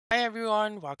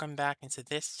everyone, welcome back into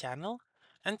this channel.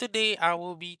 And today I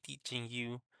will be teaching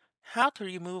you how to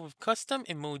remove custom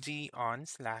emoji on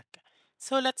Slack.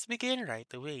 So let's begin right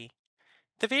away.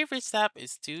 The very first step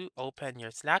is to open your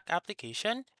Slack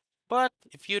application. But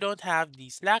if you don't have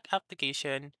the Slack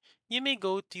application, you may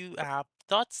go to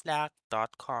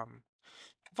app.slack.com.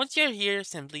 Once you're here,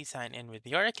 simply sign in with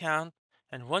your account,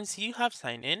 and once you have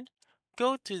signed in,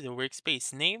 go to the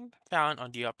workspace name found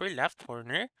on the upper left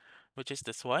corner, which is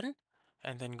this one,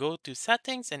 and then go to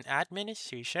Settings and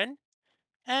Administration,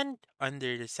 and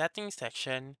under the Settings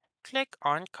section, click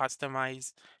on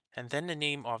Customize, and then the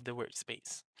name of the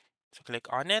workspace. So click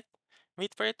on it,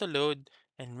 wait for it to load,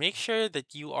 and make sure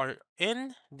that you are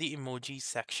in the emoji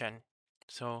section.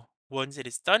 So once it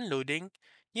is done loading,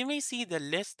 you may see the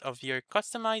list of your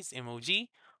customized emoji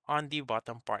on the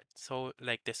bottom part. So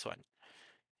like this one.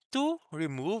 To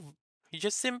remove, you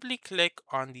just simply click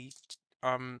on the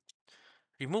um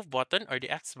remove button or the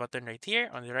X button right here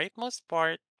on the rightmost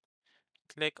part.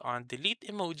 Click on delete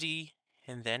emoji,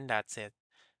 and then that's it.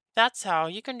 That's how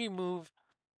you can remove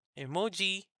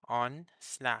emoji on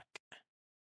Slack.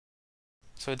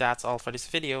 So that's all for this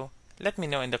video. Let me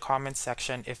know in the comments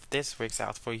section if this works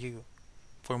out for you.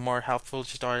 For more helpful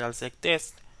tutorials like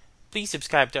this, please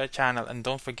subscribe to our channel and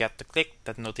don't forget to click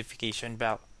that notification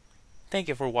bell. Thank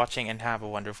you for watching and have a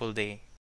wonderful day.